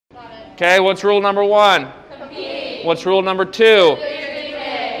Okay, what's rule number 1? Compete. What's rule number 2?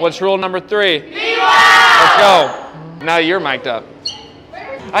 What's rule number 3? Let's go. Now you're mic'd up.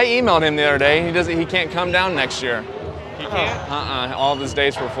 I emailed him the other day. He can't come down next year. He can't? All of his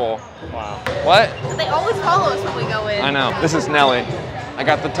dates were full. Wow. What? They always follow us when we go in. I know. This is Nelly. I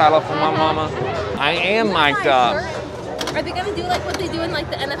got the title from my mama. I am mic'd up. Are they gonna do like what they do in like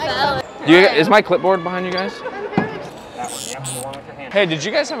the NFL? Is my clipboard behind you guys? That one, yep, the one with your hand. Hey, did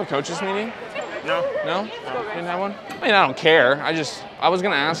you guys have a coaches meeting? No. No? Didn't have one? I mean, I don't care. I was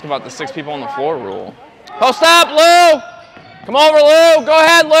gonna ask about the 6 people on the floor rule. Post up, Lou! Come over, Lou! Go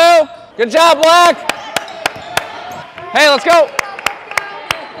ahead, Lou! Good job, Black! Hey, let's go!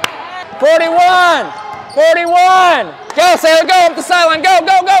 41! 41! Go, Sailor, go up the sideline! Go,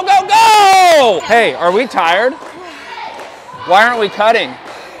 go, go, go, go! Hey, are we tired? Why aren't we cutting?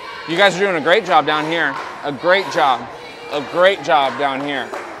 You guys are doing a great job down here. A great job. A great job down here.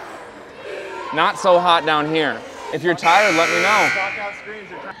 Not so hot down here. If you're tired, let me know.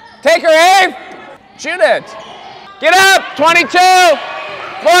 Take her, Ave! Shoot it! Get up! 22!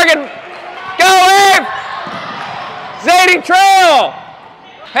 Morgan! Go, Ave! Zadie Trail!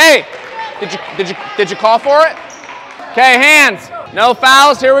 Hey, did you call for it? Okay, hands. No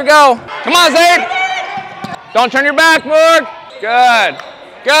fouls, here we go. Come on, Zade! Don't turn your back, Morg. Good,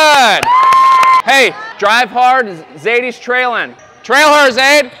 good. Hey, drive hard, Zadie's trailing. Trail her,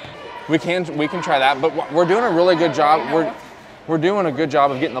 Zade. We can try that, but we're doing a really good job. We're doing a good job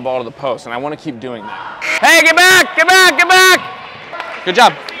of getting the ball to the post, and I want to keep doing that. Hey, get back, get back, get back! Good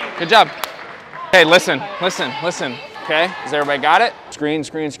job, good job. Hey, listen, listen, listen. Okay, has everybody got it? Screen,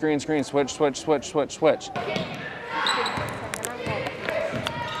 screen, screen, screen, switch, switch, switch, switch, switch.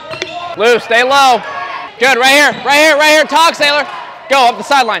 Lou, stay low. Good, right here, right here, right here. Talk, Sailor. Go up the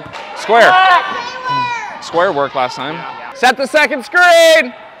sideline. Square. Square worked last time. Set the second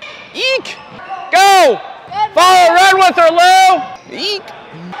screen. Eek. Go. Follow, run with her, Lou. Eek.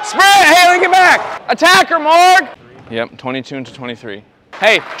 Sprint, Haley, get back. Attack her, Morg. Yep, 22 into 23.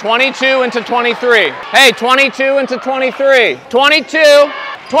 Hey, 22 into 23. Hey, 22 into 23. 22,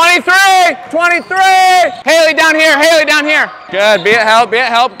 23, 23. Haley down here, Haley down here. Good, be it help, be it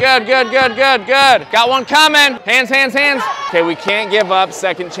help. Good, good, good, good, good. Got one coming. Hands, hands, hands. Okay, we can't give up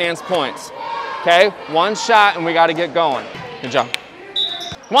second chance points. Okay, one shot and we got to get going. Good job.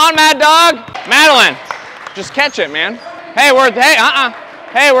 Come on, Mad Dog. Madeline, just catch it, man. Hey,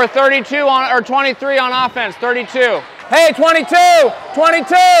 Hey, we're 32 on, or 23 on offense, 32. Hey, 22,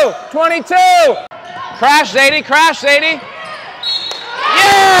 22, 22. Crash, Zadie, crash, Zadie.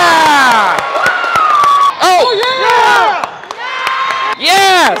 Yeah! Oh, yeah!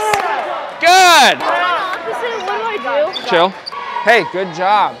 Yes! Good. What do I do? Chill. Hey, good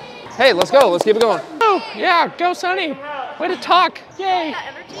job. Hey, let's go. Let's keep it going. Oh, yeah, go, Sonny. Way to talk. Yay.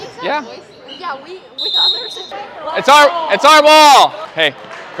 Yeah. Yeah, we got there. It's our ball. Hey,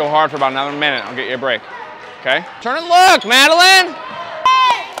 go hard for about another minute. I'll get you a break. Okay. Turn and look, Madeline.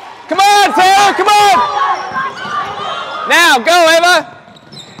 Come on, Taylor. Come on. Now, go, Ava.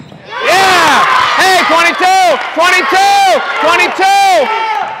 Yeah. Hey, 22, 22,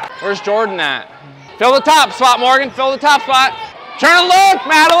 22. Where's Jordan at? Fill the top spot, Morgan. Fill the top spot. Turn and look,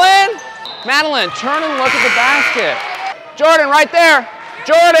 Madeline. Madeline, turn and look at the basket. Jordan, right there.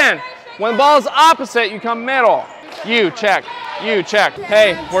 Jordan. When ball's opposite, you come middle. You check. You check.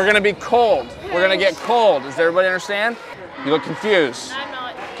 Hey, we're gonna be cold. We're gonna get cold. Does everybody understand? You look confused. I'm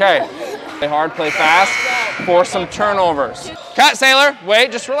not. Okay. Play hard, play fast. Force some turnovers. Cut, Sailor.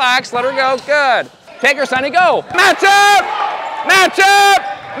 Wait, just relax. Let her go. Good. Take her, Sonny. Go. Match up! Match up!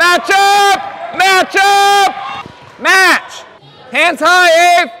 Match up! Match up! Match! Hands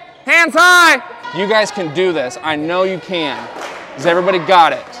high, Ave. Hands high. You guys can do this. I know you can. Has everybody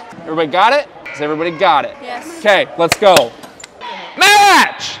got it? Everybody got it? Has everybody got it? Yes. Okay, let's go.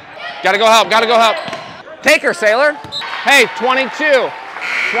 Match! Gotta go help, gotta go help. Take her, Sailor. Hey, 22,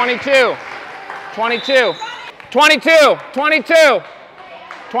 22, 22, 22, 22,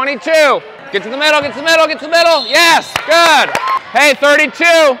 22. Get to the middle, get to the middle, get to the middle. Yes, good. Hey,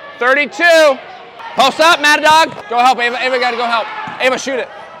 32, 32. Post up, Mad Dog. Go help, Ava. Ava gotta go help. Ava, shoot it.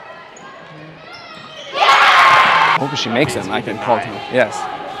 I hope she makes it and I can call to him. Yes.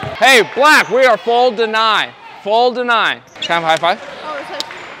 Hey, Black, we are full deny. Full deny. Can I have a high five? Oh, it's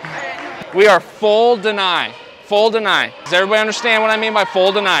like, We are full deny. Full deny. Does everybody understand what I mean by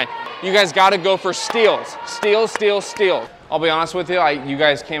full deny? You guys got to go for steals. Steal, steal, steal. I'll be honest with you, you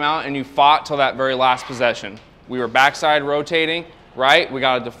guys came out and you fought till that very last possession. We were backside rotating, right? We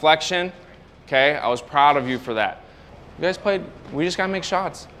got a deflection. Okay, I was proud of you for that. You guys played, we just got to make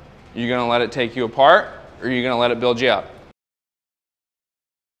shots. Are you going to let it take you apart or are you going to let it build you up?